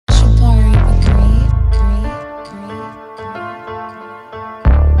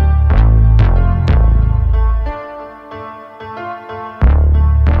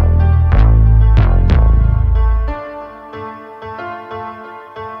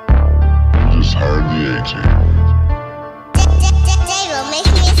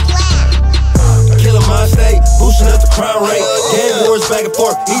Killa my state, boosting up the crime rate. Gang wars back and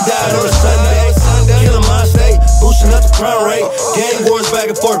forth, he died on a Sunday. Killa my state, boosting up the crime rate. Gang wars back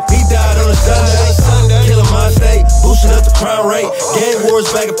and forth, he died on a Sunday. Killa my state, boosting up the crime rate. Gang wars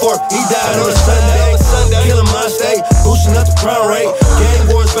back and forth, he died on a Sunday. Killa my state, boosting up the crime rate. Gang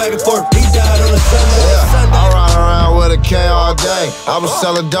wars back and forth, he died on a Sunday. I ride around with a K all day. I was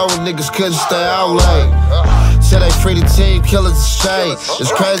selling dope, niggas couldn't stay out late. Till they free the team, killers a shade.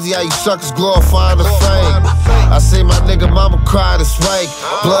 It's crazy how you suckers glorifying the fame. I see my nigga mama cry this wake.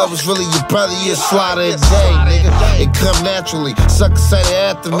 Blood was really your brother, you slaughter a day, nigga. It come naturally, suckers say they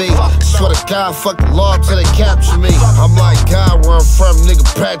after me. Swear to God, fuck the law till they capture me. I'm like God where I'm from, nigga,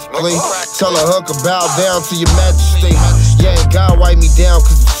 practically. Tell a hooker bow down to your majesty. Yeah, God wipe me down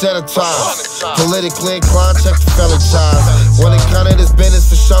cause I'm sanitized. Politically inclined, check the felon ties. When it come to this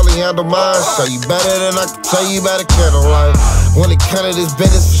business, for surely handle mine. So you better than I can tell you better handle right. When it come to this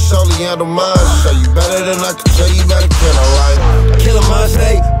business, for surely handle mine. So you better than I can tell you better handle right. Killa my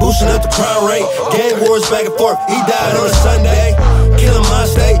state, boosting up the crime rate. Gang wars back and forth, he died on a Sunday. Killa my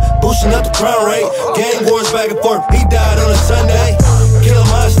state, boosting up the crime rate. Gang wars back and forth, he died on a Sunday. Killa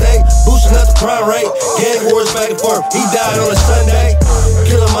my state, boosting up the crime rate. Gang wars back and forth, he died on a Sunday.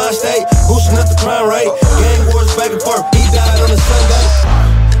 Killa my state, boosting up the crime rate. Gang wars back and forth, he died on a Sunday.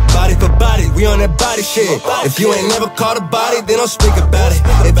 Body for body, we on that body shit. If you ain't never caught a body, then don't speak about it.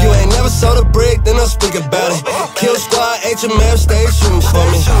 If you ain't never sold a brick, then don't speak about it. Kill squad, HMF, stay shooting for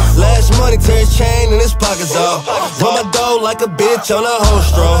me. Last money, tear his chain and his pockets off. Run my dough like a bitch on a whole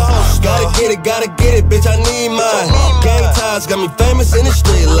straw. Gotta get it, bitch, I need mine. Gang ties got me famous in the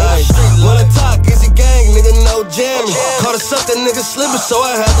street life. When I talk, easy gang, nigga, no jamming. Caught a sucker nigga slipping, so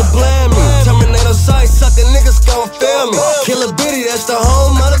I had to blame me. Terminator sight, sucker niggas gon' fail me. Killa Bitty, that's the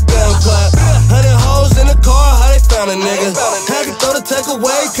home of the gun clap. 100 hoes in the car, how they found a nigga? Had to throw the tech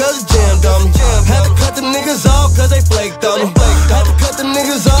away cause it jammed on me. Had to cut them niggas off cause they flaked on me. Had to cut them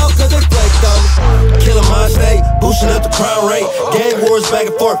niggas off cause they flaked on me. Killa my state, boosting up the crime rate. Gang wars back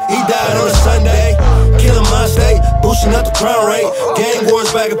and forth, he died on a Sunday. Killa my state, boosting up the crime rate. Gang wars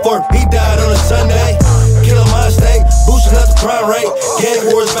back and forth, he died on a Sunday. Killa my state, boosting up the crime rate. Gang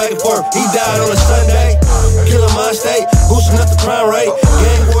wars back and forth, he died on a Sunday. Killa my state, boosting up the crime rate.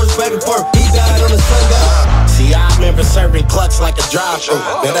 Gang wars back and forth, he died on a Sunday. See, I remember serving clutch like a drive-thru.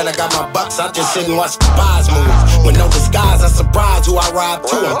 Now that I got my bucks, I just sit and watch the spies move. With no disguise, I surprise who I ride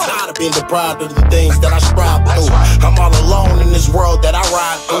to. I'm tired of being deprived of the things that I strive through. I'm all alone in this world that I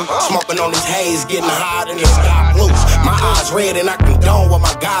ride through. Smoking on this haze, getting hot in the sky blues. My eyes red and I condone what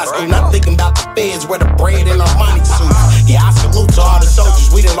my guys do. Not thinking about the feds where the bread and our money suits. Yeah, I salute to all the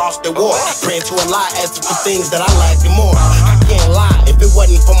soldiers, we done lost their war. Praying to Allah, asking for things that I lack and more. I can't lie, if it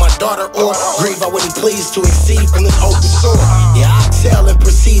wasn't for my daughter or grief, I wouldn't please to exceed from this open sword. Yeah, I tell and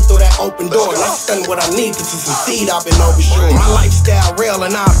proceed through that open door. And I spend what I need to succeed, I've been oversure. My lifestyle real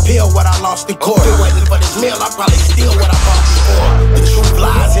and I appeal what I lost in court. If it wasn't for this meal, I'd probably steal what I bought before. The truth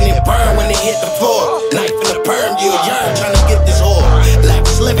lies and it burn when it hit the floor. Knife in the perm, you yearn trying to get this whore.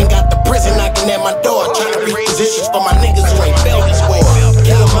 Lavish living got the prison knocking at my door. Trying to reach positions for my niggas who ain't failed this war.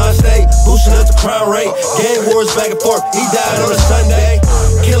 Killa my state, boosting up the crime rate. Gang wars back and forth, he died on a Sunday.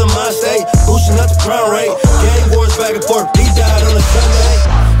 Killa my state, boosting up the crime rate. Gang wars back and forth, he died on a Sunday.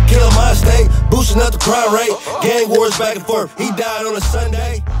 Killa my state, boosting up the crime rate. Gang wars back and forth, he died on a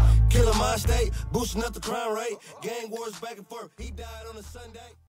Sunday. Killa my state, boosting up the crime rate. Gang wars back and forth, he died on a Sunday.